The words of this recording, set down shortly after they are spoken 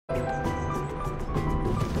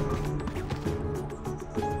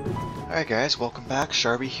Alright guys, welcome back.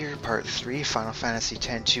 Sharby here, part 3, Final Fantasy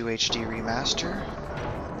X-2 HD Remaster.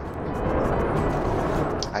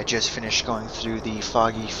 I just finished going through the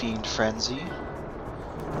Foggy Fiend Frenzy.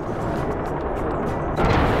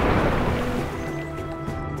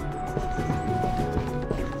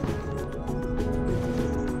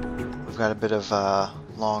 We've got a bit of a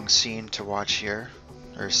long scene to watch here,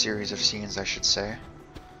 or a series of scenes I should say.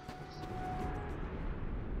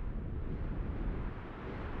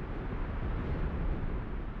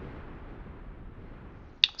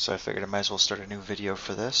 So I figured I might as well start a new video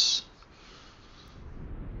for this.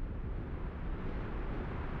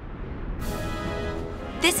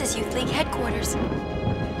 This is Youth League headquarters.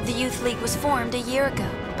 The Youth League was formed a year ago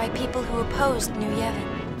by people who opposed New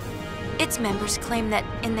Yevon. Its members claim that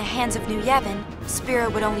in the hands of New Yevon, Spira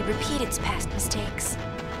would only repeat its past mistakes.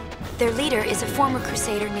 Their leader is a former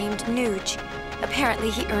crusader named Nuge. Apparently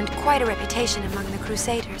he earned quite a reputation among the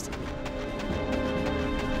crusaders.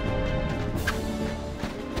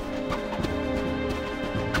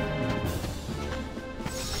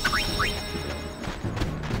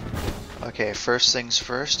 Okay, first things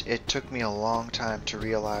first, it took me a long time to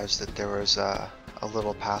realize that there was a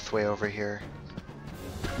little pathway over here.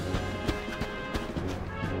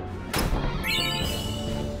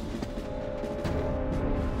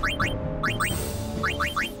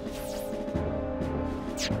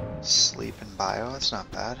 Sleep and bio, that's not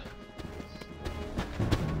bad.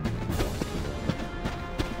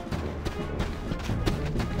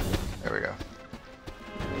 There we go.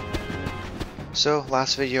 So,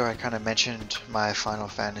 last video I kind of mentioned my Final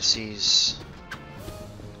Fantasies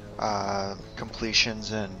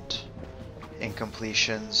completions and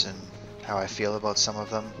incompletions and how I feel about some of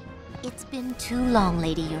them. It's been too long,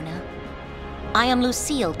 Lady Yuna. I am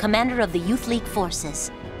Lucille, commander of the Youth League forces.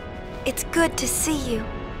 It's good to see you.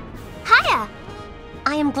 Hiya!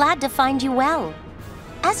 I am glad to find you well.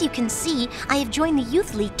 As you can see, I have joined the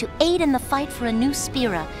Youth League to aid in the fight for a new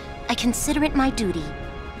Spira. I consider it my duty.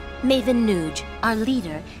 Maven Nuge, our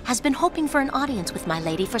leader, has been hoping for an audience with my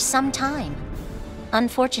lady for some time.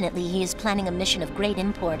 Unfortunately, he is planning a mission of great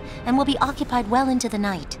import and will be occupied well into the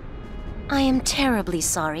night. I am terribly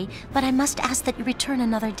sorry, but I must ask that you return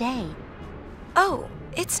another day. Oh,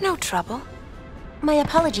 it's no trouble. My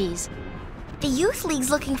apologies. The Youth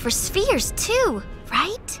League's looking for spheres too,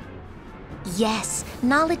 right? Yes,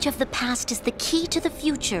 knowledge of the past is the key to the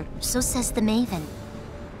future, so says the Maven.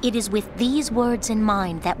 It is with these words in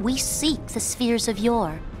mind that we seek the spheres of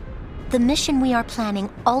yore. The mission we are planning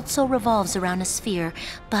also revolves around a sphere,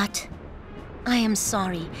 but I am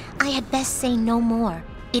sorry. I had best say no more.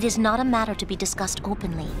 It is not a matter to be discussed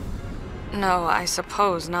openly. No, I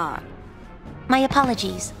suppose not. My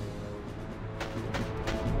apologies.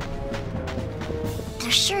 There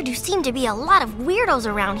sure do seem to be a lot of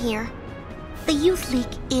weirdos around here. The Youth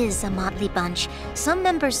League is a motley bunch. Some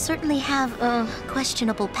members certainly have,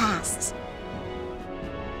 questionable pasts.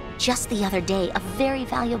 Just the other day, a very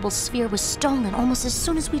valuable sphere was stolen almost as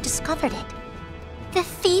soon as we discovered it. The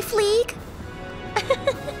Thief League?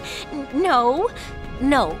 No,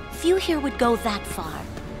 few here would go that far.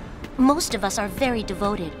 Most of us are very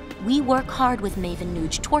devoted. We work hard with Maven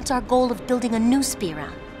Nuge towards our goal of building a new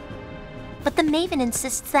Spira. But the Maven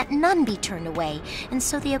insists that none be turned away, and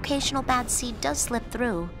so the occasional bad seed does slip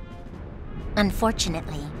through.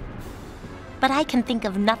 Unfortunately. But I can think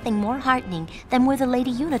of nothing more heartening than were the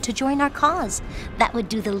Lady Yuna to join our cause. That would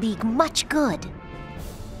do the League much good.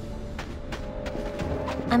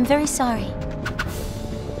 I'm very sorry.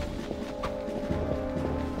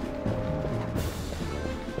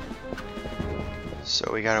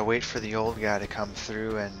 So we gotta wait for the old guy to come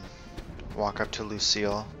through and walk up to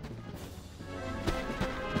Lucille.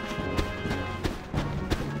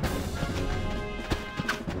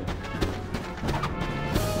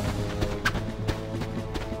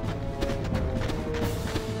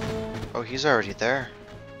 Oh, he's already there.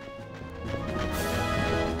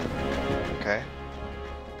 Okay.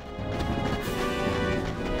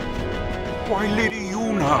 Why, Lady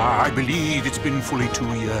Yuna, I believe it's been fully 2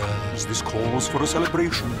 years. This calls for a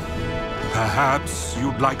celebration. Perhaps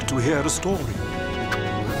you'd like to hear a story.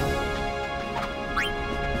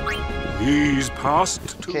 These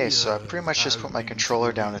past 2 Okay, years so I pretty much just put my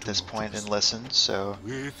controller down at this point and listened, so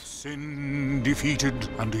with sin defeated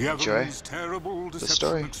and enjoy Yevon's terrible the deception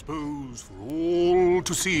story. exposed for all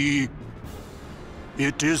to see,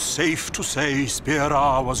 it is safe to say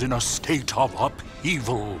Spira was in a state of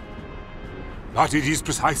upheaval. But it is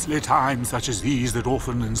precisely times such as these that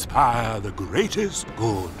often inspire the greatest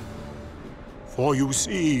good. For you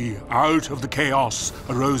see, out of the chaos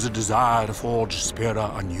arose a desire to forge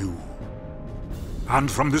Spira anew. And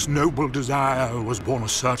from this noble desire was born a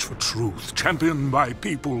search for truth, championed by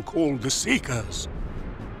people called the Seekers.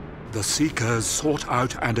 The Seekers sought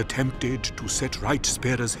out and attempted to set right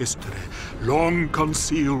Spira's history, long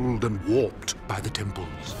concealed and warped by the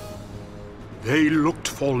temples. They looked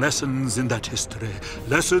for lessons in that history,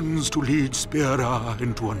 lessons to lead Spira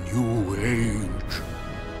into a new age.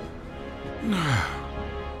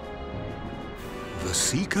 The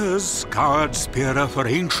Seekers scoured Spira for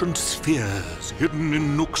ancient spheres hidden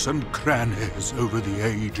in nooks and crannies over the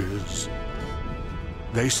ages.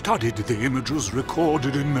 They studied the images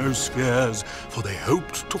recorded in those spheres, for they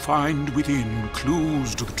hoped to find within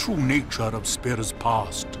clues to the true nature of Spira's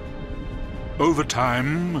past. Over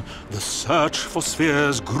time, the search for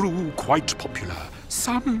spheres grew quite popular.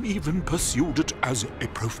 Some even pursued it as a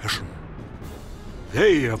profession.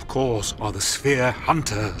 They, of course, are the sphere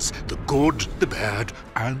hunters, the good, the bad,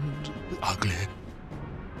 and the ugly.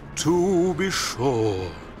 To be sure,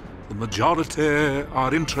 the majority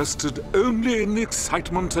are interested only in the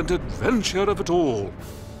excitement and adventure of it all.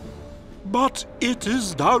 But it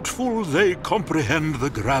is doubtful they comprehend the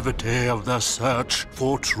gravity of the search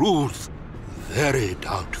for truth. Very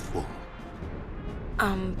doubtful.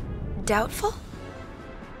 Doubtful?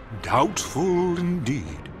 Doubtful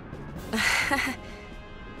indeed.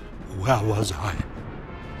 Where was I?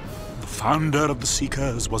 The founder of the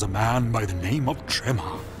Seekers was a man by the name of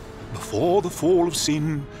Tremor. Before the fall of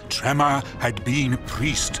sin, Tremor had been a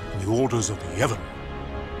priest in the orders of Yevon.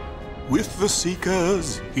 With the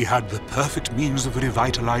Seekers, he had the perfect means of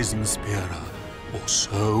revitalizing Spira, or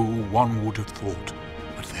so one would have thought.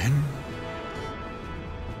 But then,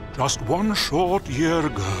 just one short year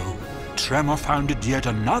ago, Tremor founded yet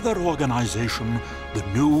another organization, the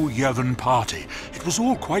New Yevon Party. It was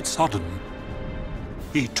all quite sudden.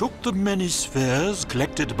 He took the many spheres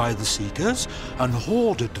collected by the Seekers and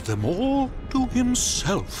hoarded them all to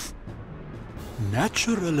himself.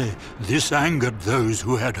 Naturally, this angered those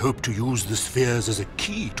who had hoped to use the spheres as a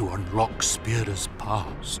key to unlock Spira's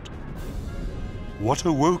past. What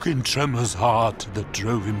awoke in Tremor's heart that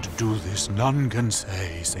drove him to do this, none can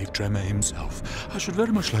say, save Tremor himself. I should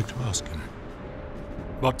very much like to ask him.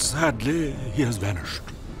 But sadly, he has vanished.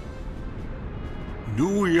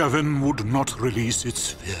 New Yevon would not release its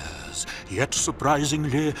spheres, yet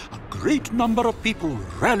surprisingly, a great number of people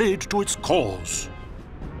rallied to its cause.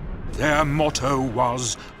 Their motto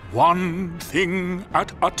was, one thing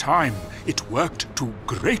at a time. It worked to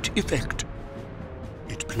great effect.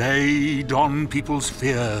 It played on people's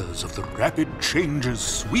fears of the rapid changes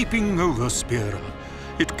sweeping over Spira.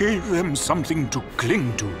 It gave them something to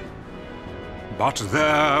cling to. But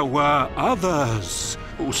there were others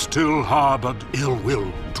who still harbored ill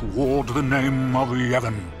will toward the name of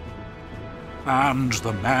Yevon. And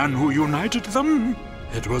the man who united them,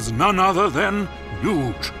 it was none other than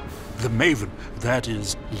Nuge, the Maven, that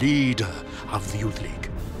is, leader of the Youth League.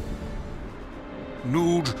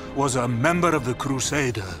 Nuge was a member of the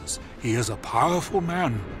Crusaders. He is a powerful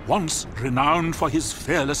man, once renowned for his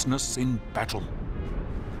fearlessness in battle.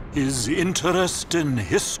 His interest in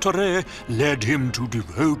history led him to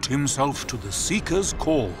devote himself to the Seekers'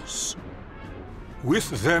 cause.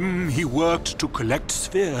 With them, he worked to collect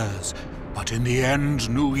spheres, but in the end,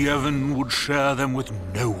 New Yevon would share them with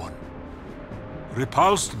no one.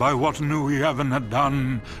 Repulsed by what New Yevon had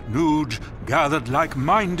done, Nuge gathered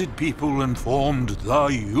like-minded people and formed the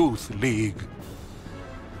Youth League.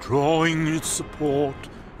 Drawing its support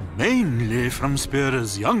mainly from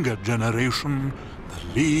Spira's younger generation,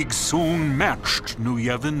 the League soon matched New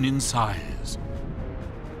Yevon in size.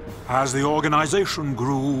 As the organization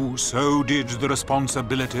grew, so did the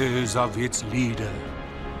responsibilities of its leader.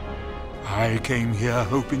 I came here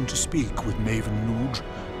hoping to speak with Maven Nuge,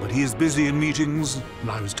 but he is busy in meetings, and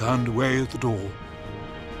I was turned away at the door.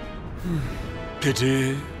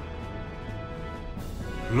 Pity.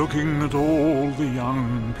 Looking at all the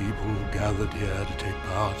young people gathered here to take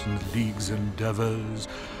part in the League's endeavors,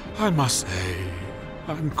 I must say,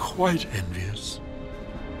 I'm quite envious.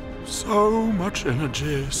 So much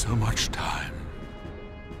energy, so much time.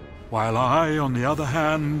 While I, on the other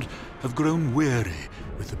hand, have grown weary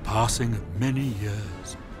with the passing of many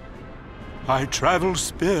years. I travel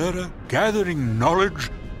Spira, gathering knowledge,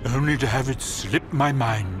 only to have it slip my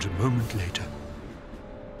mind a moment later.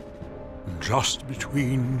 Just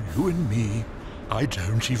between you and me, I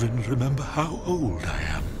don't even remember how old I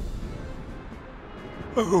am.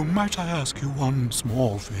 Oh, might I ask you one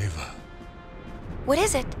small favor? What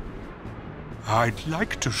is it? I'd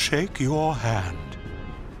like to shake your hand,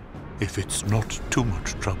 if it's not too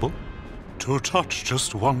much trouble. To touch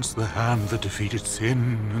just once the hand that defeated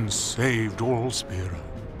sin and saved all Spira.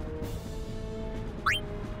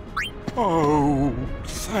 Oh,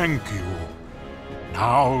 thank you.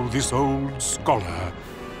 Now this old scholar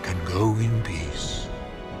can go in peace.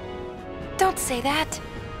 Don't say that.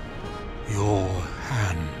 Your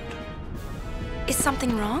hand. Is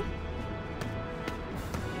something wrong?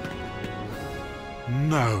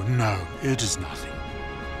 No, no, it is nothing.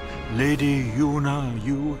 Lady Yuna,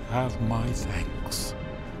 you have my thanks.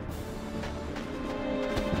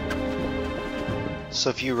 So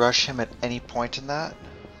if you rush him at any point in that,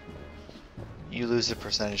 you lose the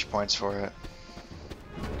percentage points for it.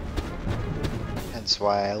 Hence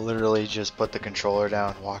why I literally just put the controller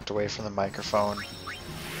down, walked away from the microphone.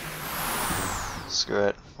 Screw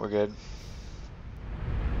it, we're good.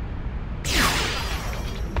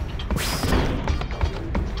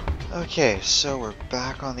 Okay, so we're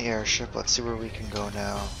back on the airship. Let's see where we can go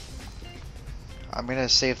now. I'm gonna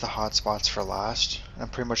save the hotspots for last. I'm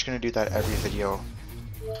pretty much gonna do that every video.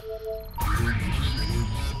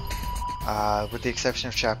 With the exception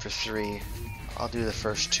of chapter 3, I'll do the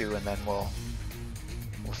first 2 and then we'll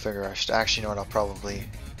figure out. Actually, you know what? I'll probably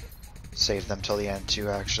save them till the end too.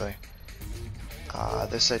 Actually,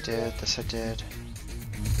 this I did. This I did.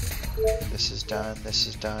 This is done. This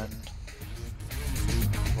is done.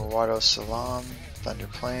 Rawado Salam, Thunder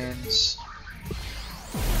Plains.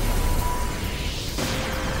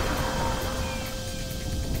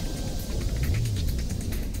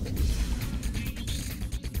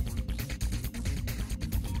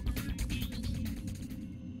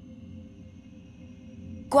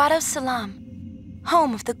 Guado Salam,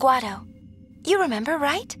 home of the Guado. You remember,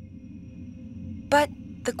 right? But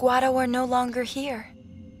the Guado are no longer here.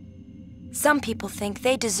 Some people think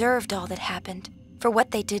they deserved all that happened for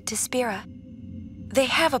what they did to Spira. They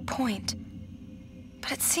have a point,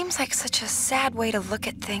 but it seems like such a sad way to look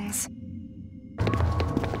at things.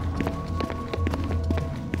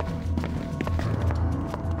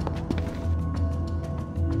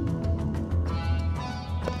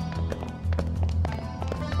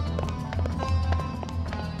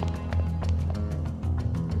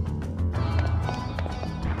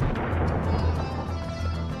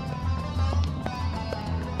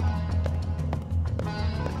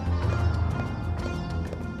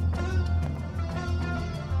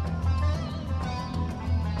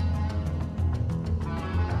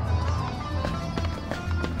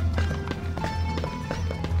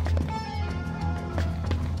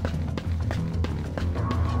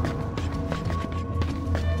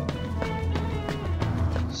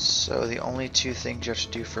 So the only two things you have to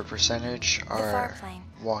do for percentage are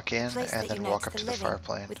walk in and then walk up to the far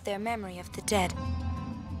plane. With their memory of the dead.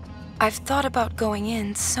 I've thought about going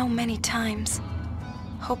in so many times,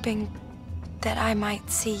 hoping that I might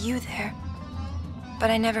see you there. But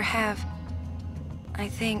I never have. I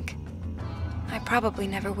think I probably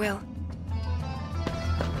never will.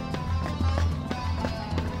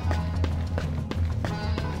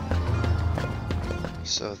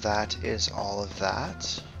 So that is all of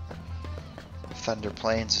that. Thunder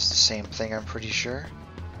Plains is the same thing, I'm pretty sure.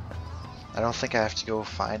 I don't think I have to go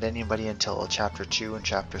find anybody until chapter 2 and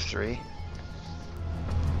chapter 3.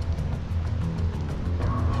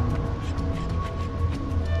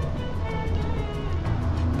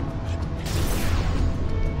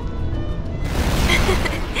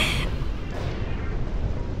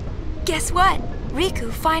 Guess what?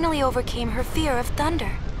 Riku finally overcame her fear of thunder.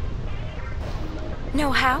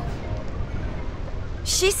 Know how?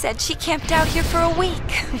 She said she camped out here for a week.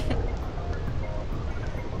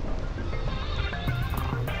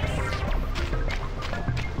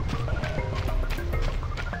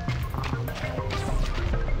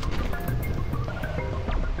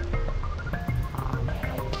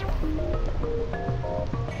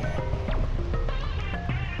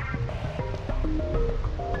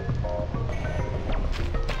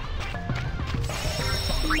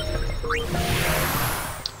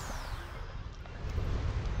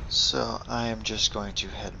 So I am just going to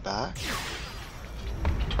head back.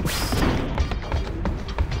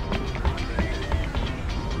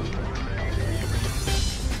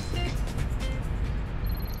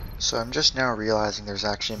 So I'm just now realizing there's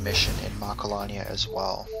actually a mission in Macalania as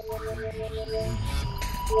well.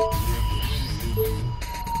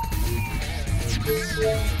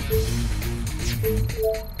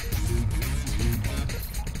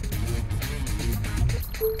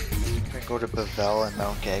 Go to Bavel and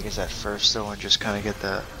Mount Gagas at first though and just kind of get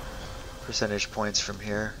the percentage points from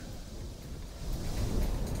here.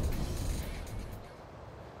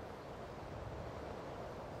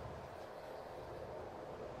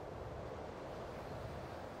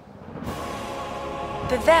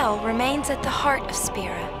 Bavel remains at the heart of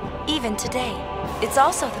Spira, even today. It's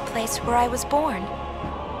also the place where I was born.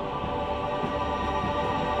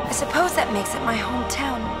 I suppose that makes it my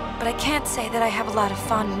hometown, but I can't say that I have a lot of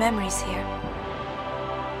fond memories here.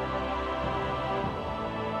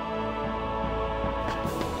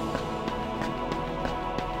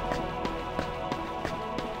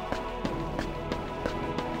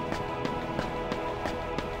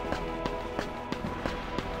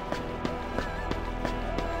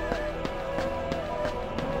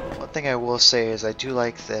 Thing I will say is I do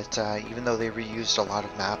like that even though they reused a lot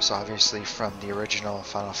of maps obviously from the original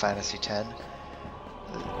Final Fantasy X,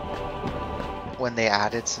 when they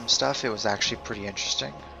added some stuff it was actually pretty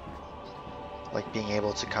interesting. Like being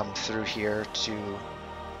able to come through here to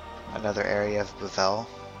another area of Bethel.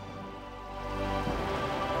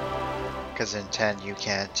 Because in 10 you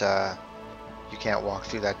can't walk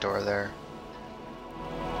through that door there.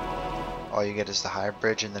 All you get is the high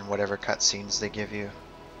bridge and then whatever cutscenes they give you.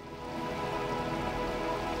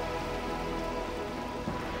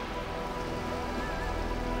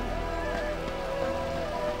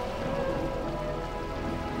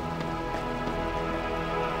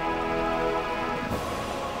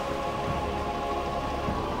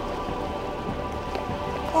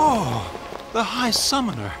 Oh, the High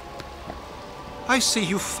Summoner. I see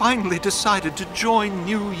you finally decided to join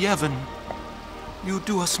New Yevon. You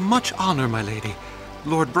do us much honor, my lady.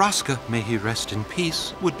 Lord Braska, may he rest in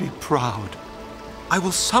peace, would be proud. I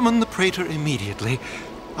will summon the Praetor immediately.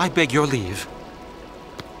 I beg your leave.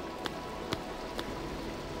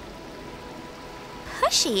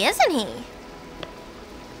 Pushy, isn't he?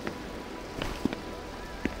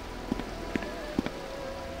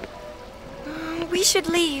 We should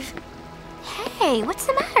leave. Hey, what's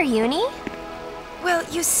the matter, Uni? Well,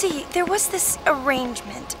 you see, there was this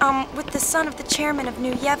arrangement, with the son of the chairman of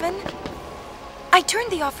New Yevon. I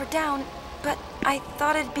turned the offer down, but I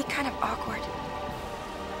thought it'd be kind of awkward.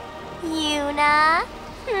 Yuna?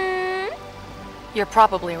 You're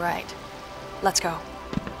probably right. Let's go.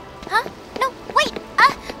 Huh? No, wait!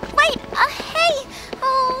 Hey!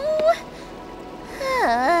 Oh!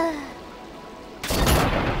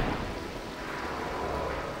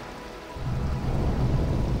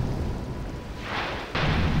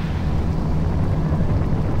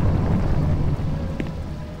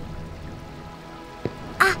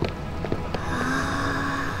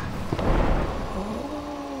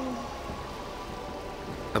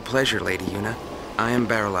 A pleasure, Lady Yuna. I am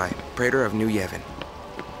Baralai, Praetor of New Yevon.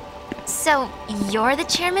 So, you're the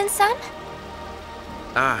chairman's son?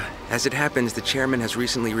 Ah, as it happens, the chairman has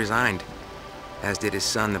recently resigned, as did his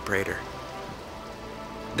son, the Praetor.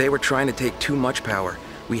 They were trying to take too much power.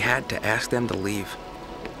 We had to ask them to leave.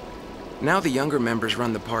 Now the younger members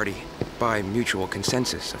run the party, by mutual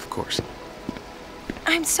consensus, of course.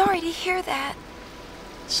 I'm sorry to hear that.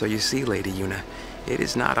 So you see, Lady Yuna, it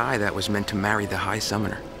is not I that was meant to marry the High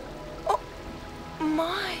Summoner. Oh,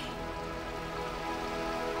 my.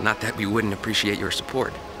 Not that we wouldn't appreciate your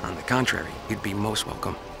support. On the contrary, you'd be most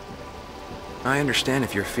welcome. I understand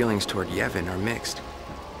if your feelings toward Yevon are mixed.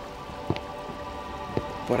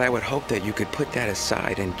 But I would hope that you could put that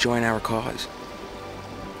aside and join our cause.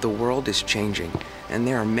 The world is changing, and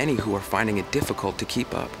there are many who are finding it difficult to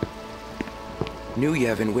keep up. New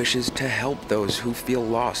Yevon wishes to help those who feel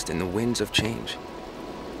lost in the winds of change.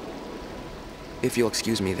 If you'll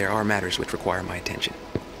excuse me, there are matters which require my attention.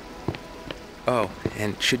 Oh,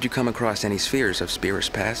 and should you come across any spheres of Spira's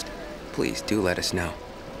past, please do let us know.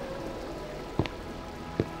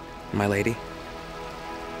 My lady?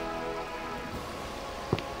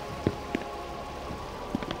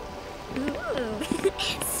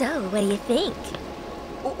 So, what do you think?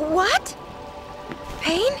 What?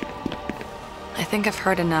 Pain? I think I've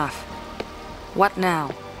heard enough. What now?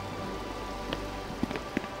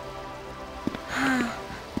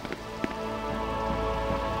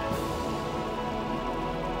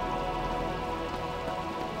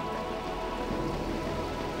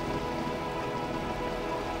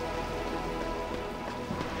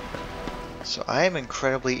 So I am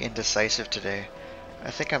incredibly indecisive today.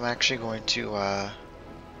 I think I'm actually going to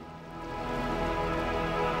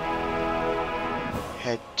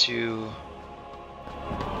head to...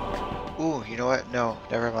 Ooh, you know what? No,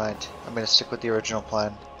 never mind. I'm going to stick with the original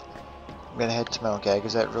plan. I'm going to head to Mount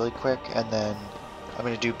Gagazet really quick, and then I'm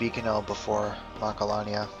going to do Bikanel before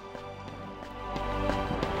Macalania.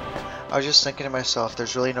 I was just thinking to myself,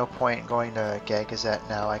 there's really no point in going to Gagazet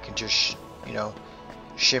now. I can just, you know,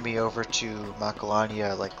 shimmy over to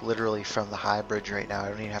Macalania, like literally from the high bridge right now. I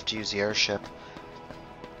don't even have to use the airship,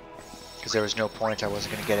 because there was no point. I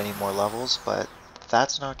wasn't going to get any more levels, but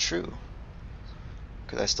that's not true,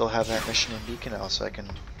 because I still have that mission in Bikanel, so I can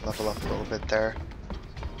level up a little bit there.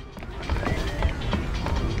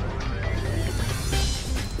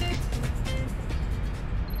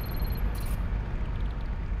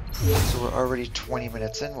 So we're already 20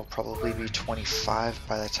 minutes in. We'll probably be 25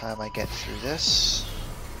 by the time I get through this.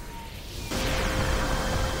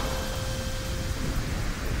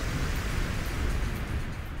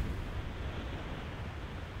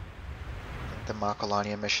 The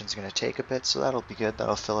Macalania Mission's going to take a bit, so that'll be good.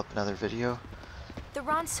 That'll fill up another video. The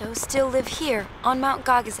Ronso still live here, on Mount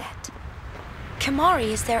Gagazet. Kimahri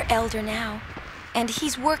is their elder now, and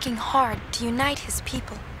he's working hard to unite his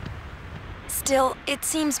people. Still, it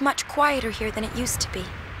seems much quieter here than it used to be.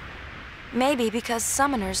 Maybe because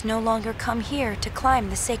summoners no longer come here to climb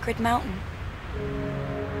the sacred mountain.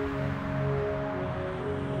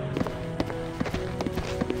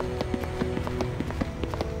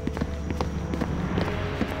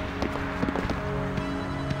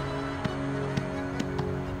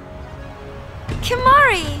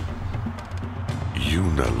 Kimahri!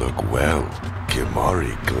 Yuna look well.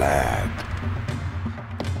 Kimahri glad.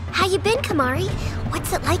 How you been, Kimahri?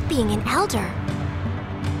 What's it like being an elder?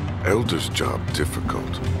 Elder's job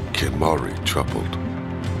difficult. Kimahri troubled.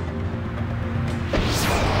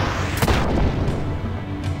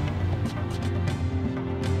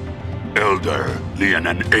 Elder, Leon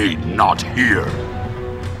and Aid not here.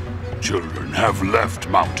 Children have left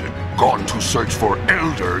mountain, gone to search for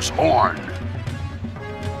Elder's horn.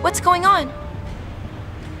 What's going on?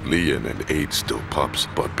 Leon and Aid still pups,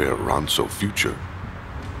 but bear Ronso future.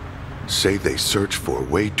 Say they search for a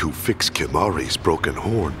way to fix Kimahri's broken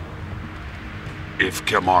horn. If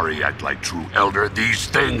Kimahri act like true Elder, these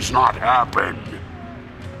things not happen.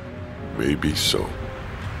 Maybe so.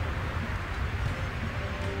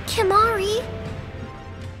 Kimahri?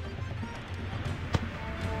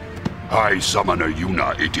 High Summoner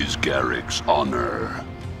Yuna, it is Garrick's honor.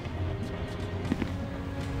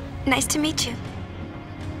 Nice to meet you.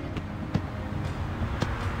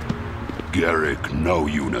 Garrick know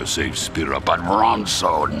Yuna saved Spira, but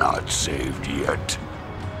Ronso not saved yet.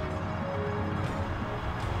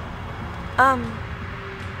 Huh?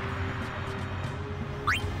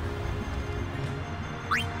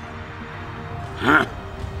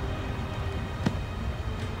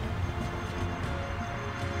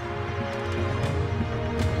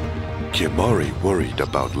 Kimahri worried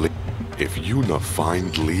about Leon. If Yuna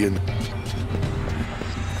find Leon...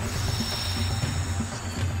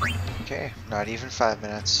 Okay, not even 5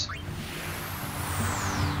 minutes.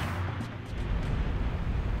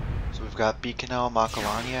 So we've got Bikanel,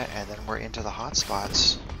 Macalania, and then we're into the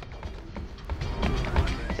hotspots.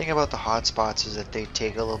 The thing about the hotspots is that they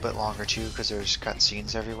take a little bit longer too, because there's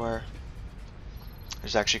cutscenes everywhere.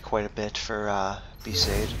 There's actually quite a bit for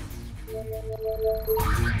Besaid.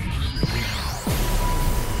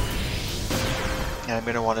 And I'm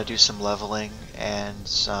going to want to do some leveling and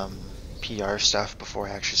some PR stuff before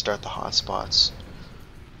I actually start the hotspots.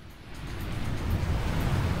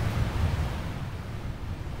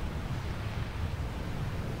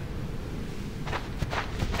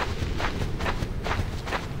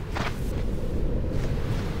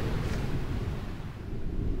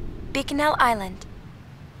 Bikanel Island.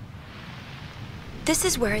 This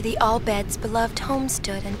is where the All-Bed's beloved home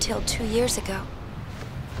stood until 2 years ago.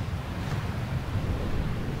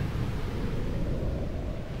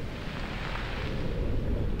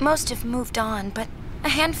 Most have moved on, but a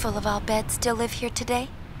handful of All-Beds still live here today.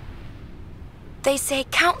 They say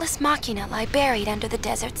countless machina lie buried under the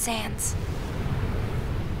desert sands.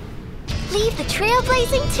 Leave the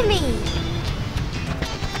trailblazing to me.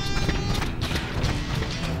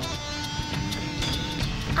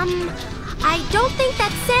 I don't think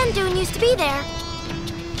that sand dune used to be there.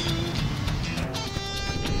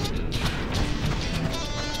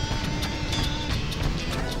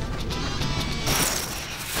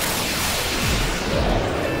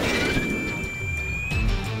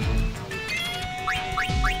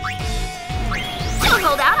 Don't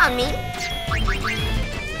hold out on me.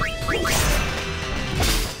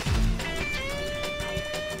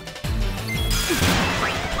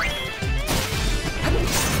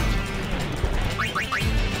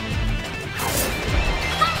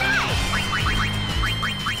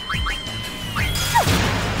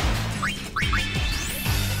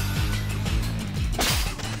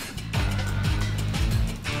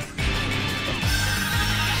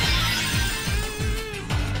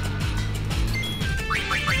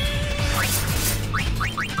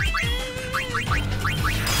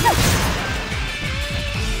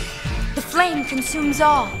 Flame consumes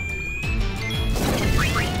all.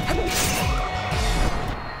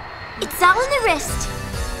 It's all in the wrist.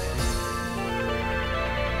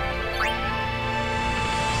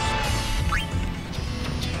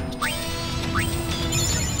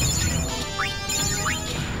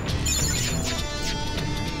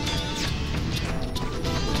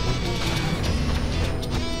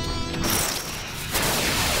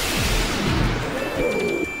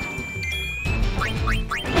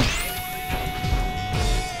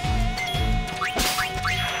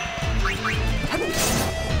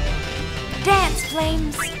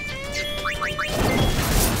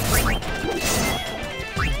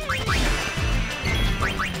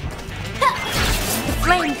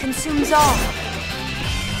 consumes all.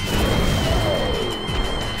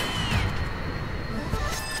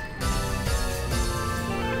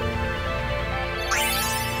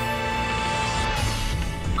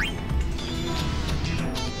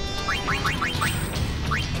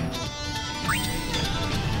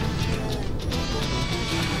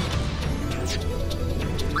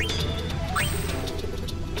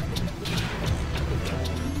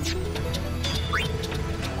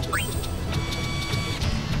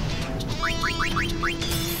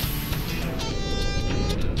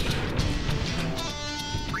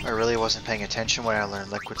 I really wasn't paying attention when I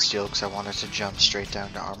learned Liquid Steel because I wanted to jump straight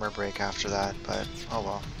down to Armor Break after that, but oh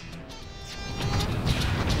well.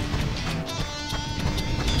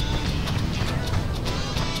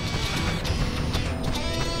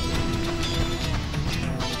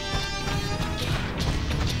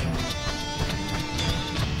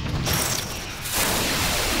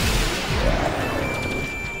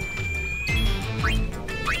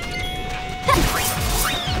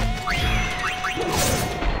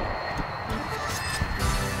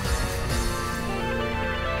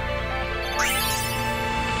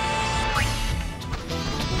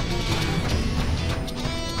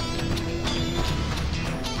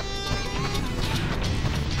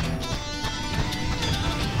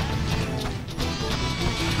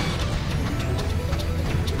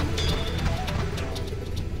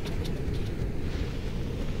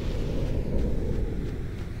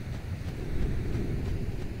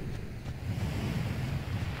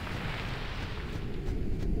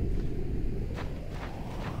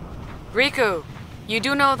 Riku, you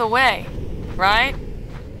do know the way, right?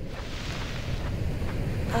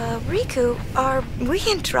 Riku, are we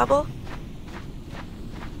in trouble?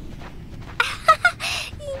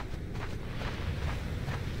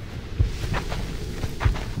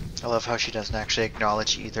 I love how she doesn't actually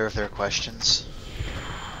acknowledge either of their questions.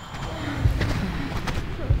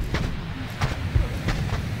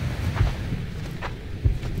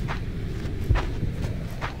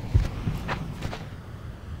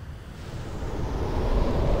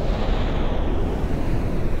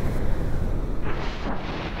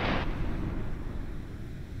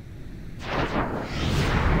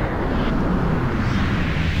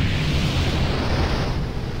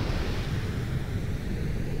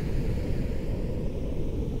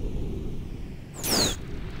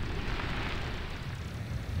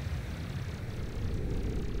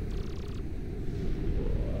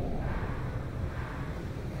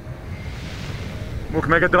 Mógł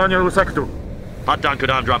Megadronie Lusektu. Haddan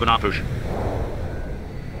Kudan Drabonapush.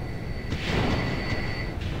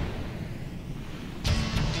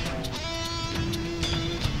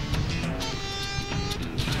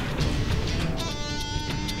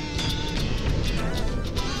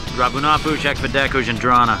 Drabonapush Ekvadeku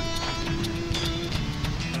Jandrana.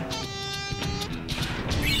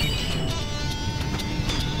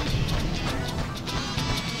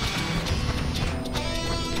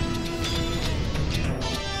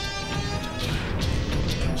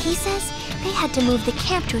 He says they had to move the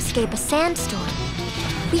camp to escape a sandstorm.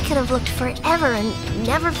 We could have looked forever and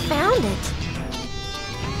never found it.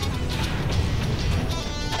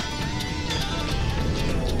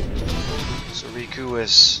 So Riku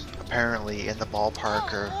is apparently in the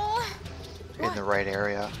ballpark or in the right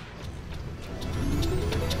area.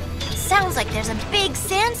 Sounds like there's a big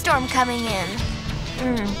sandstorm coming in.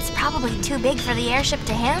 It's probably too big for the airship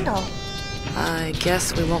to handle. I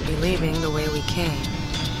guess we won't be leaving the way we came.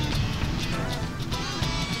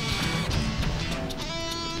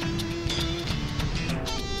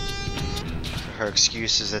 Her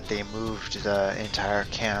excuse is that they moved the entire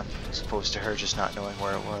camp, as opposed to her just not knowing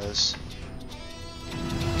where it was.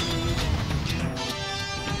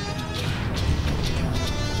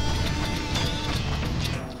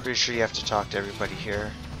 Pretty sure you have to talk to everybody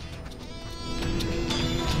here.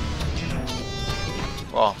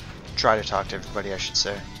 Well, try to talk to everybody, I should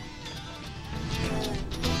say.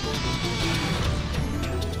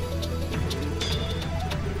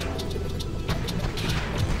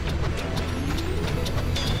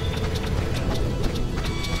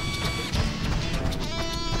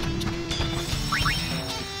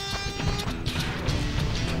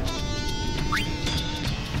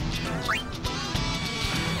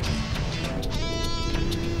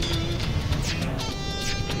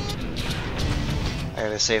 I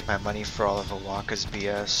gotta save my money for all of Awaka's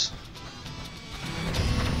BS.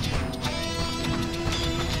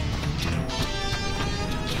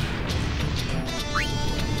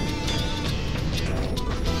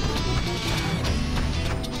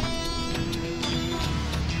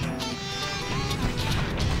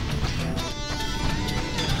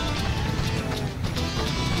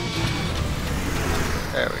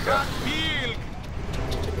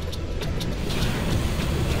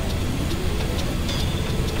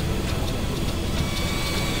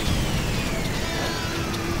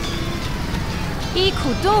 I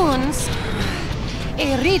kuduns.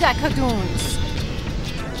 Erida kuduns.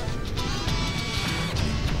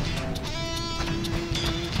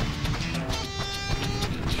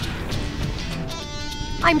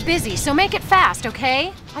 I'm busy, so make it fast,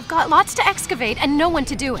 okay? I've got lots to excavate and no one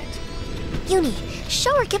to do it. Uni,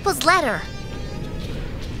 show her Gipple's letter.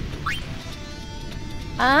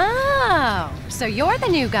 Oh, so you're the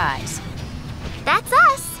new guys. That's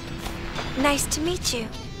us. Nice to meet you.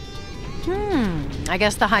 I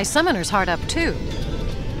guess the High Summoner's hard up too.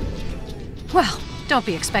 Well, don't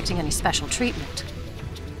be expecting any special treatment.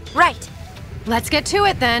 Right. Let's get to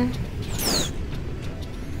it then.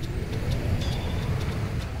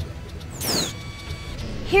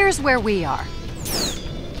 Here's where we are.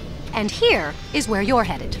 And here is where you're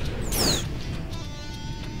headed.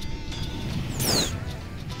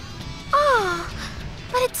 Oh,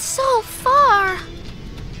 but it's so far.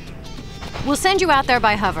 We'll send you out there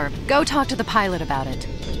by hover. Go talk to the pilot about it.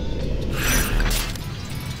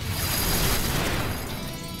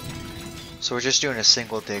 So we're just doing a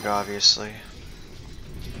single dig, obviously.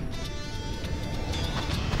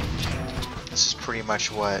 This is pretty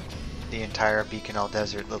much what the entire Bikanel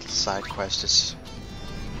Desert little side quest is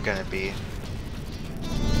gonna be.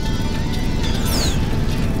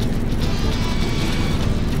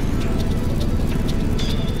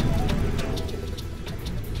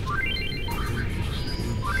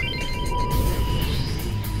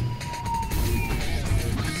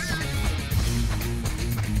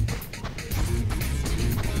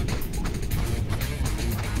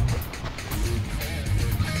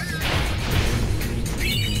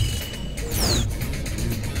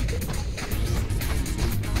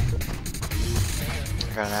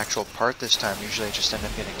 Got an actual part this time. Usually I just end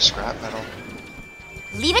up getting scrap metal.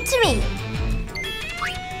 Leave it to me.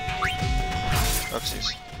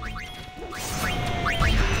 Oopsies.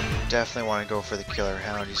 Definitely want to go for the killer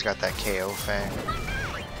hound. He's got that KO fang.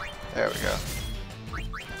 There we go.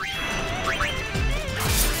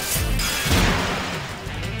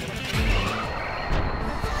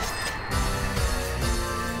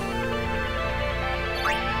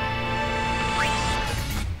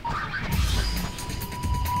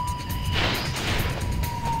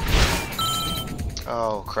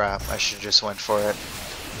 Oh crap, I should just went for it.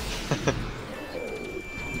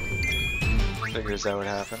 Figures that would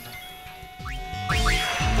happen.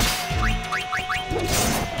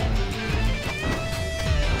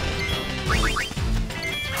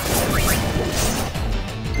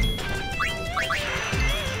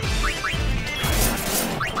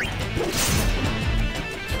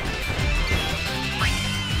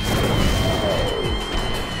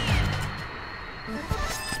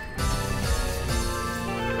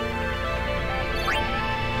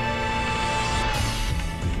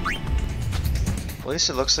 At least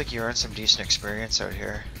it looks like you earned some decent experience out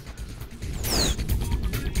here.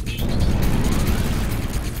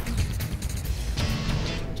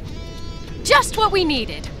 Just what we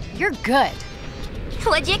needed. You're good.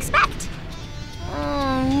 What'd you expect?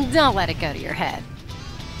 Don't let it go to your head.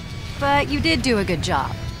 But you did do a good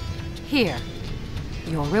job. Here,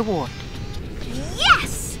 your reward.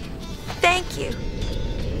 Yes! Thank you.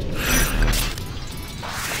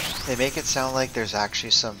 They make it sound like there's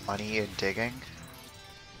actually some money in digging.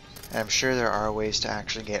 And I'm sure there are ways to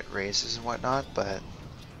actually get raises and whatnot, but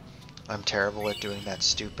I'm terrible at doing that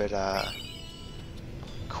stupid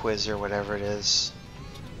quiz or whatever it is.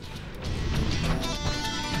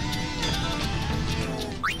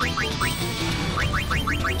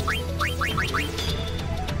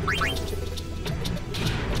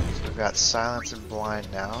 So we've got Silence and Blind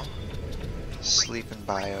now, Sleep and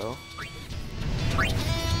Bio,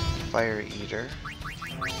 Fire Eater,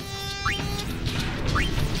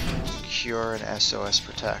 Cure and SOS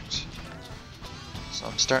Protect. So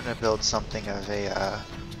I'm starting to build something of a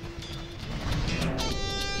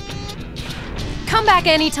Come back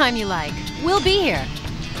anytime you like. We'll be here.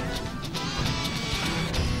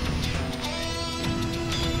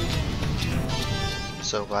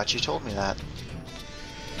 So glad you told me that.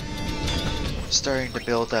 Starting to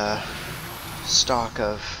build a stock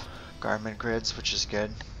of garment grids, which is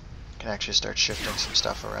good. Can actually start shifting some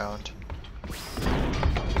stuff around.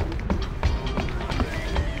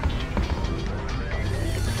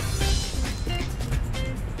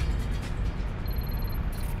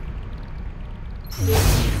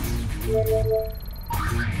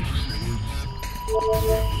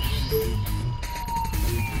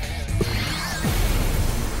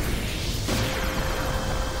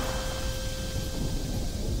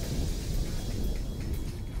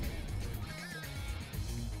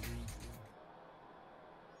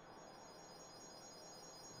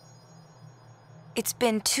 It's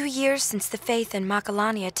been 2 years since the faith in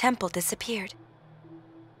Macalania Temple disappeared.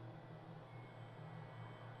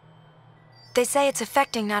 They say it's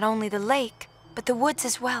affecting not only the lake, but the woods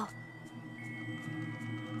as well.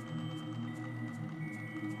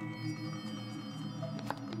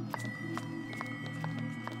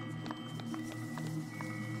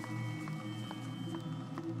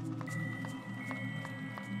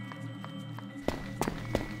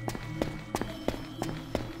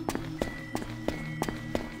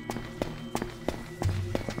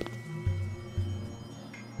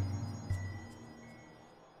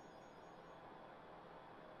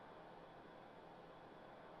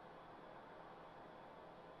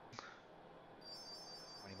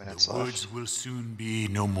 The woods will soon be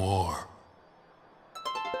no more.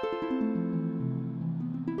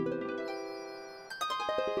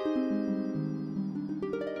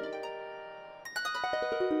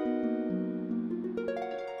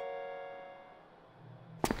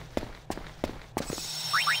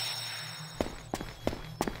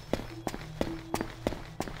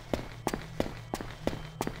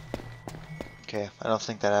 Okay, I don't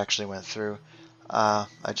think that actually went through.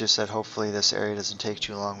 I just said hopefully this area doesn't take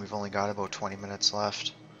too long. We've only got about 20 minutes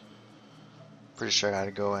left. Pretty sure I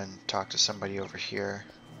gotta go and talk to somebody over here.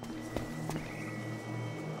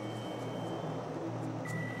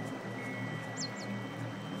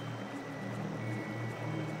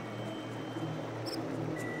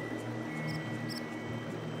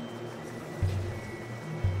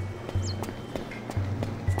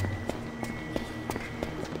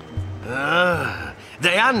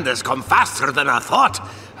 The end has come faster than I thought.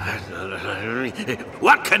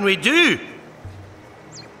 What can we do?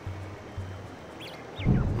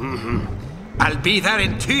 I'll be there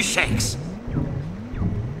in 2 shakes.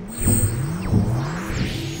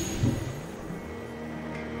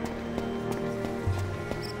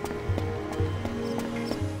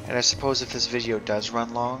 And I suppose if this video does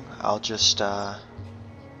run long, I'll just I'll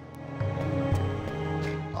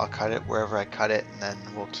cut it wherever I cut it, and then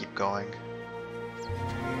we'll keep going.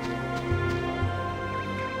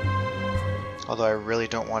 Although I really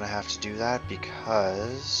don't want to have to do that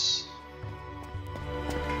because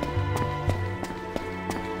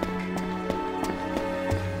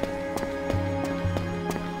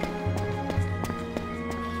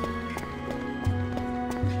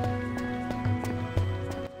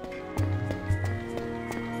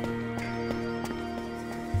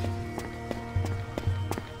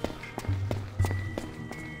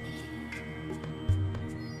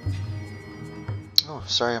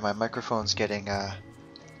sorry, my microphone's getting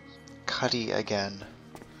cutty again.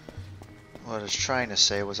 What I was trying to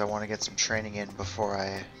say was I want to get some training in before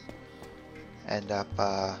I end up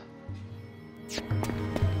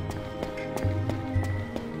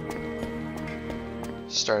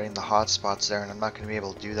starting the hotspots there, and I'm not going to be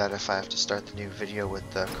able to do that if I have to start the new video with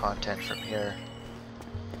the content from here.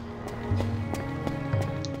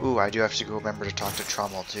 Ooh, I do have to go remember to talk to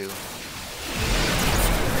Trommel too.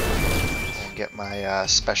 Get my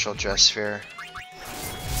special dress sphere.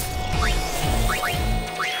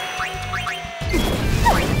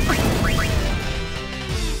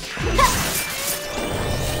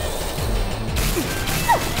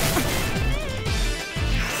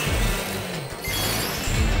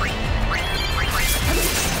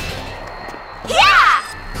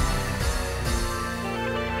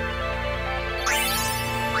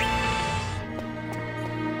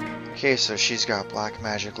 Okay, so she's got black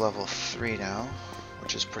magic level 3 now,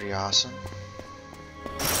 which is pretty awesome.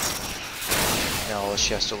 Now all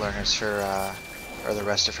she has to learn is her, or the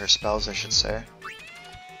rest of her spells, I should say.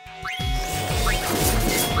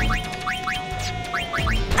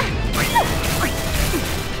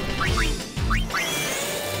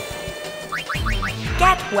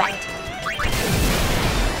 Get wet.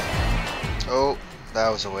 Oh, that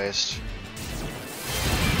was a waste.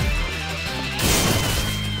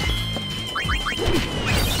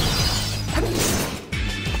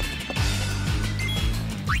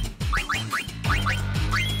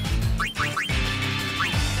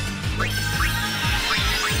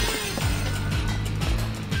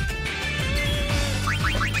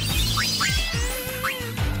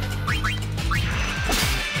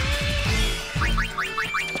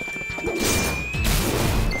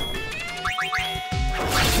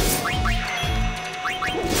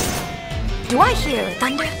 Do I hear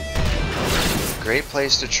thunder? Great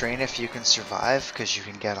place to train if you can survive, because you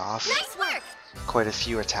can get off quite a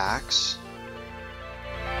few attacks.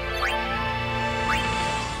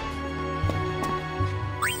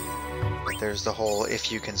 But there's the whole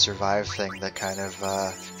if you can survive thing that kind of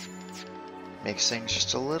makes things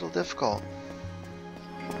just a little difficult.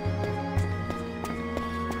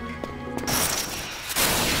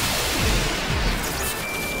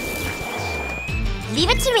 Leave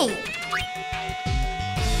it to me.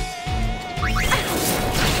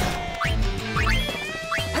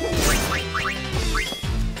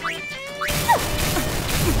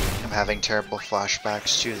 I'm having terrible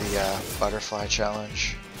flashbacks to the butterfly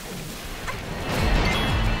challenge.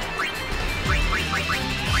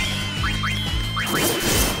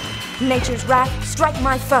 Nature's wrath, strike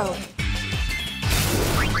my foe.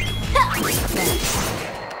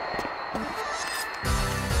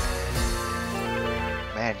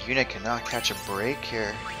 Man, Yuna cannot catch a break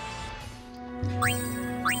here.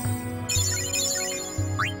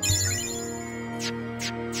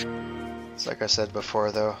 It's like I said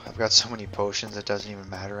before though, I've got so many potions it doesn't even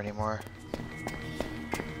matter anymore.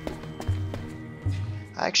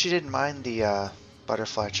 I actually didn't mind the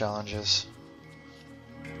butterfly challenges.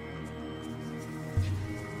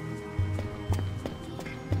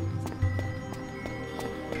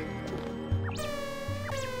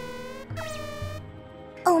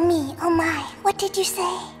 Oh me, oh my, what did you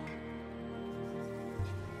say?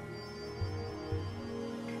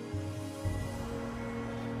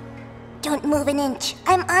 Don't move an inch,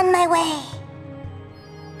 I'm on my way.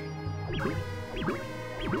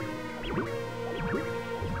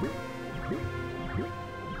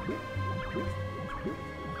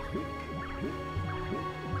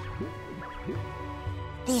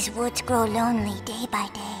 These woods grow lonely day by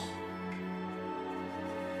day.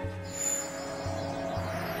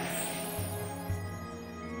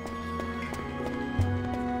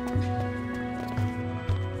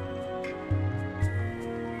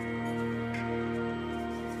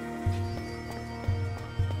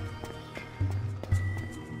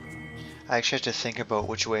 I actually had to think about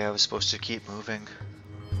which way I was supposed to keep moving.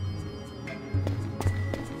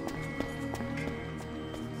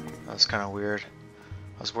 That was kind of weird.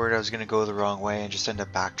 I was worried I was going to go the wrong way and just end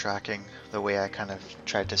up backtracking the way I kind of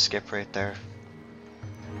tried to skip right there.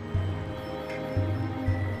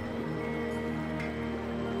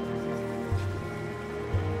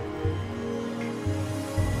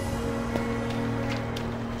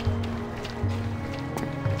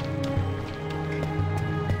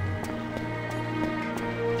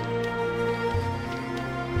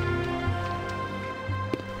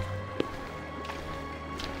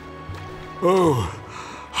 Oh,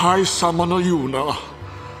 High Summoner Yuna,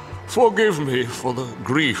 forgive me for the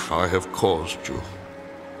grief I have caused you.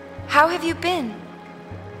 How have you been?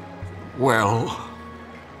 Well,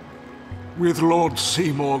 with Lord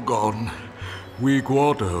Seymour gone, we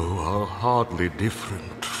Guado are hardly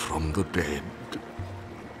different from the dead.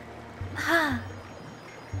 Huh.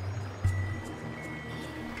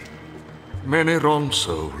 Many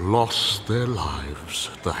Ronso lost their lives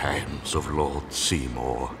at the hands of Lord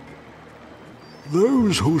Seymour.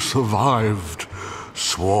 Those who survived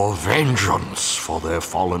swore vengeance for their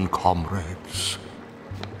fallen comrades.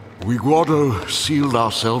 We Guado sealed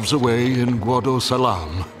ourselves away in Guado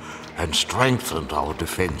Salam and strengthened our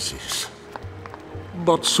defenses.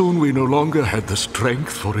 But soon we no longer had the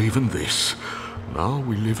strength for even this. Now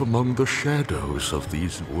we live among the shadows of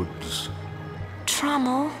these woods.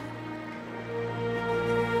 Trommel?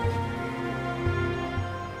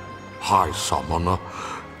 High Summoner,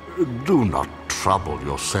 do not trouble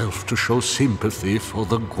yourself to show sympathy for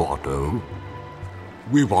the Guado.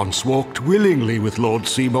 We once walked willingly with Lord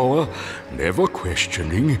Seymour, never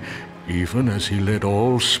questioning, even as he led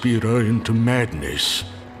all Spira into madness.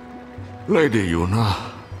 Lady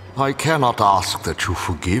Yuna, I cannot ask that you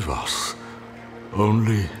forgive us,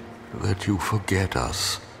 only that you forget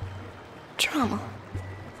us. Trommel.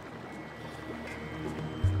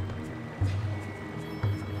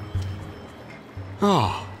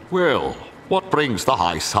 Ah, well, what brings the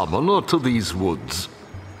High Summoner to these woods?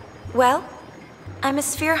 Well, I'm a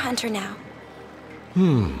sphere hunter now.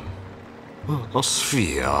 A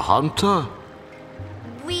sphere hunter?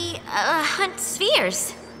 We, hunt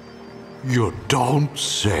spheres. You don't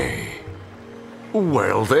say.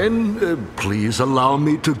 Well then, please allow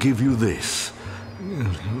me to give you this.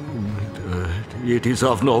 It is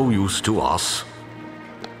of no use to us.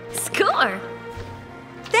 Score!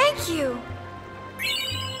 Thank you!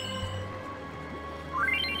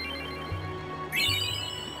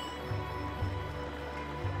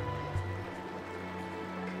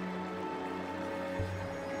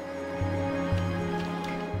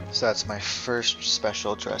 So that's my first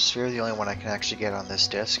special dress sphere, the only one I can actually get on this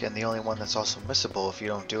disc, and the only one that's also missable if you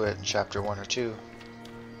don't do it in Chapter 1 or 2.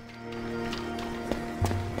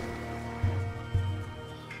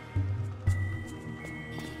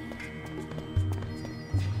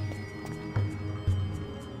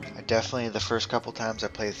 Definitely the first couple times I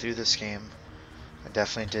played through this game, I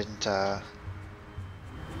definitely didn't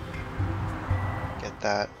get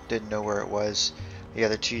that. Didn't know where it was. The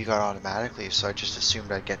other two you got automatically, so I just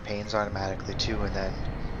assumed I'd get Pains automatically too, and then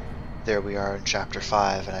there we are in Chapter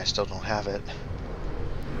 5, and I still don't have it.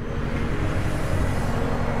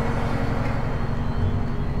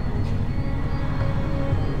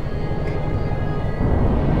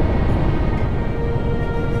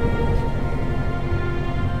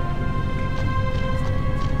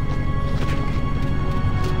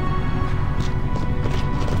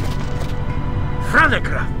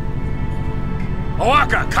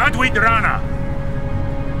 Oaka, Kadwid Rana!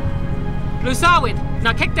 Lusawid,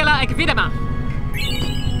 na Kektela ek Videma.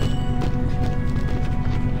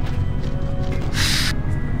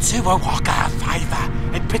 Tuawaka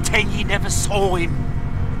Fiver, and pretend you never saw him.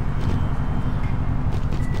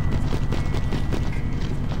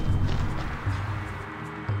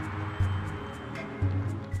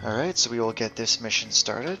 Alright, so we will get this mission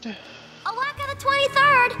started. Awaka the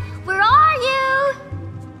 23rd, where are you?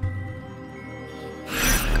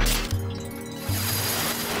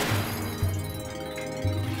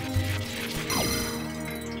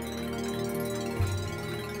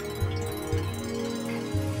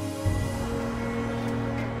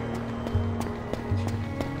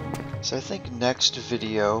 So I think next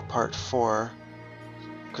video, part 4,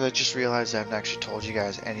 because I just realized I haven't actually told you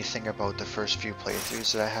guys anything about the first few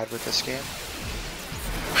playthroughs that I had with this game.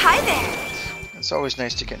 Hi there! It's always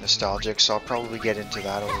nice to get nostalgic, so I'll probably get into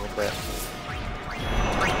that a little bit.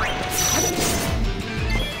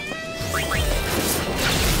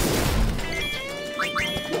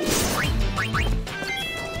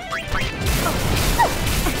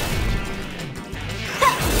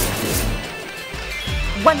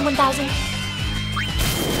 One 1,000.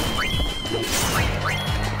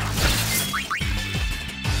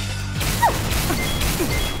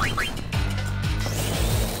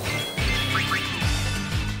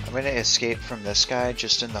 I'm gonna escape from this guy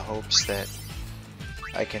just in the hopes that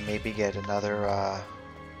I can maybe get another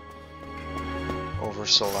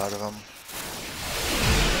oversoul out of him.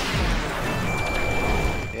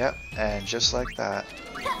 Yep, and just like that.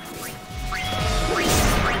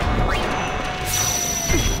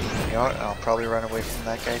 You know what, I'll probably run away from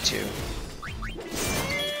that guy too.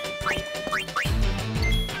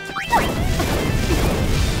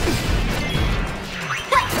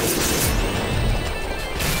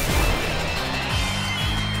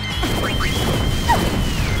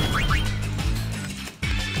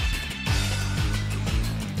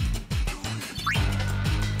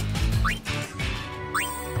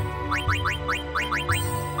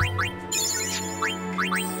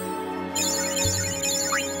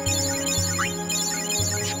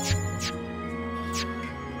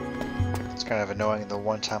 Kind of annoying the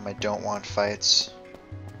one time I don't want fights.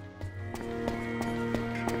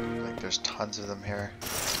 Like there's tons of them here.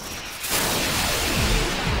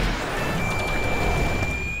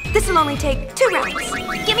 This'll only take 2 rounds.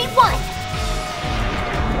 Give me 1.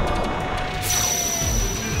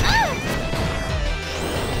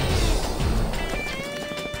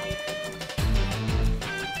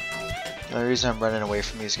 The only reason I'm running away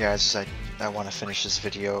from these guys is I want to finish this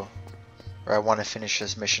video. Or I want to finish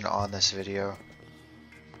this mission on this video.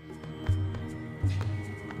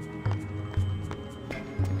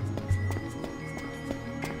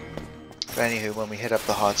 But anywho, when we hit up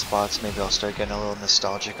the hotspots, maybe I'll start getting a little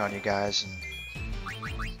nostalgic on you guys. And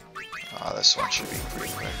oh, this one should be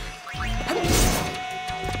pretty quick.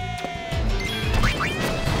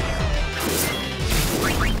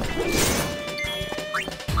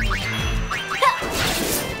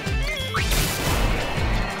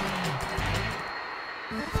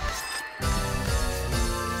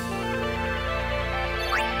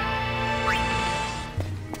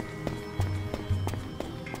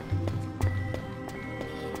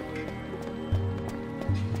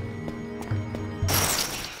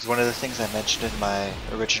 One of the things I mentioned in my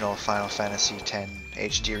original Final Fantasy X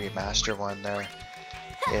HD Remaster one there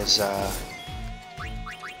is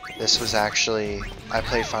this was actually, I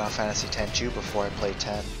played Final Fantasy X-2 before I played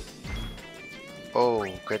 10. Oh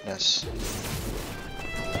goodness.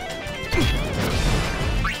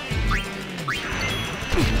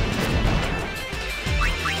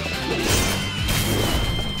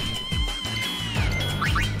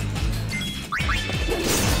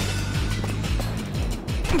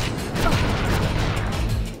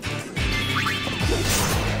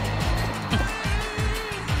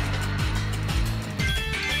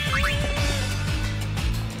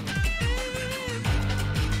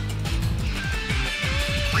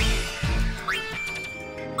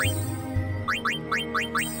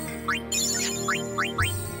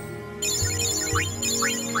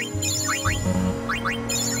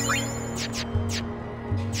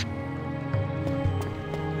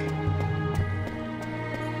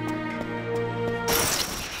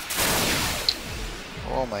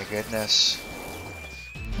 Oh my goodness.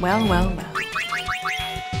 Well, well, well.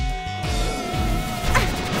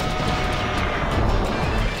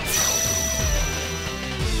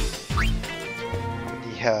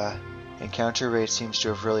 The encounter rate seems to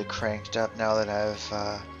have really cranked up now that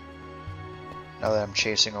I'm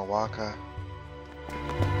chasing a Waka.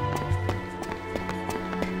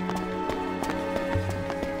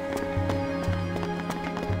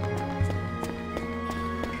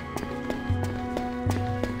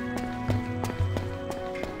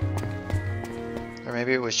 Or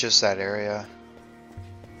maybe it was just that area,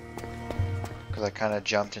 because I kind of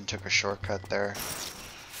jumped and took a shortcut there,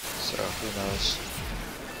 so who knows.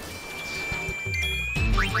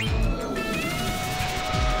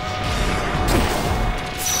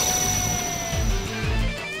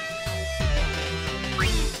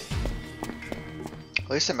 At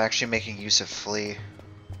least I'm actually making use of Flee.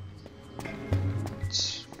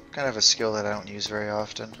 It's kind of a skill that I don't use very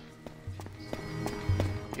often.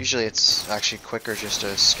 Usually it's actually quicker just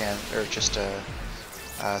to scan, or just to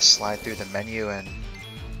slide through the menu and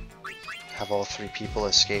have all three people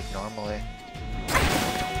escape normally.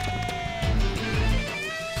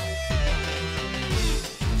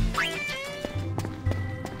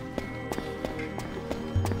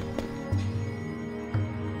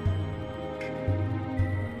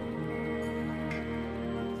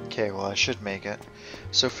 Okay, well I should make it.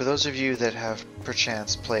 So for those of you that have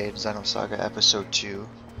perchance played Xenosaga Episode 2,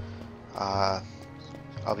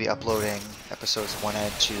 I'll be uploading episodes 1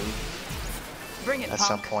 and 2 at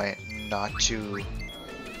some point, not too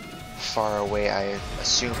far away, I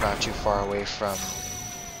assume not too far away from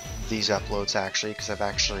these uploads actually, because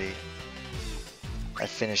I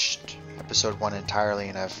finished episode 1 entirely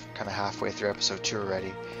and I've kind of halfway through episode 2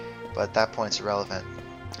 already, but at that point's irrelevant.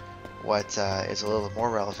 What is a little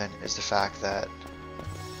more relevant is the fact that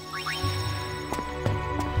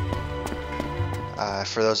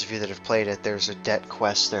for those of you that have played it, there's a debt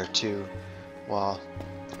quest there too. Well,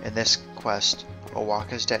 in this quest,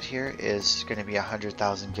 Owaka's debt here is going to be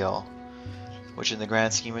 100,000 gil, which in the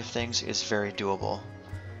grand scheme of things is very doable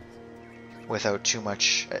without too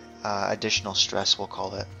much additional stress, we'll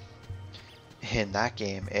call it. In that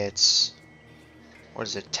game, it's, what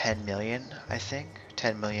is it, 10 million, I think?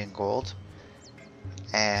 10 million gold,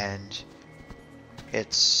 and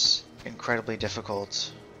it's incredibly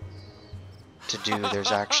difficult to do.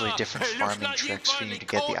 There's actually different farming tricks for you to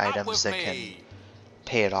get the items that can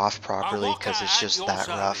pay it off properly, because it's just that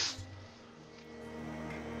rough.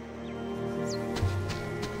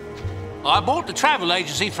 I bought the travel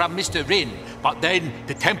agency from Mr. Rin, but then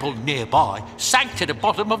the temple nearby sank to the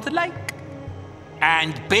bottom of the lake.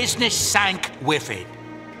 And business sank with it.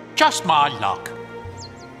 Just my luck.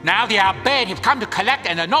 Now the Albed have come to collect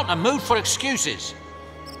and are not in the mood for excuses.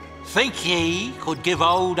 Think ye could give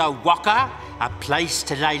old Owaka a place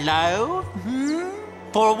to lay low?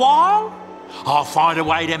 For a while? I'll find a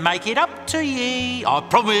way to make it up to ye, I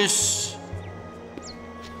promise.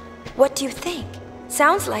 What do you think?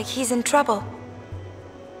 Sounds like he's in trouble.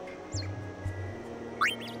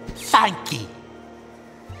 Thank ye.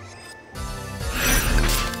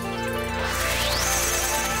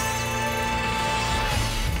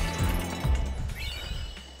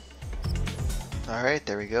 Alright,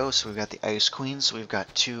 there we go. So we've got the Ice Queens. We've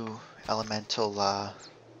got two elemental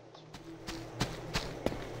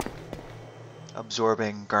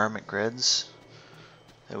absorbing garment grids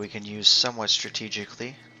that we can use somewhat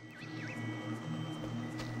strategically.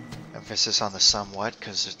 Emphasis on the somewhat,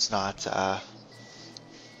 because it's not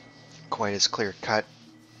quite as clear cut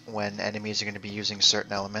when enemies are going to be using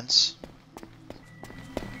certain elements.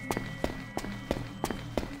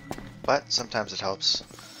 But sometimes it helps.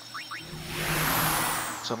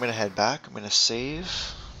 So I'm going to head back, I'm going to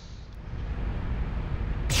save.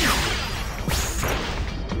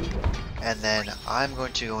 And then I'm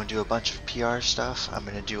going to go and do a bunch of PR stuff. I'm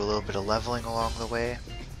going to do a little bit of leveling along the way.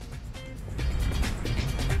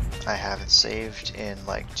 I haven't saved in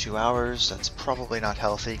like 2 hours. That's probably not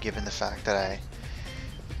healthy given the fact that I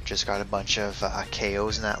just got a bunch of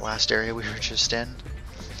KOs in that last area we were just in.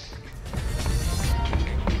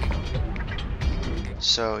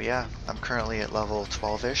 So yeah, I'm currently at level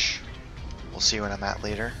 12-ish. We'll see when I'm at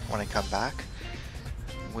later, when I come back.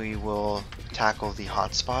 We will tackle the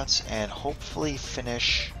hotspots and hopefully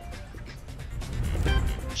finish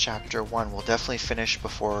Chapter 1. We'll definitely finish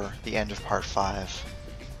before the end of Part 5.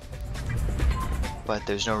 But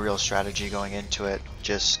there's no real strategy going into it,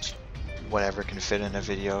 just whatever can fit in a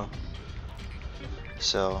video.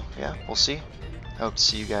 So yeah, we'll see. I hope to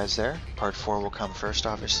see you guys there. Part 4 will come first,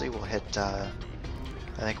 obviously. We'll hit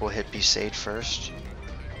I think we'll hit Besaid first,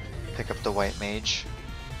 pick up the White Mage,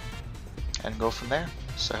 and go from there.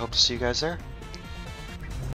 So I hope to see you guys there.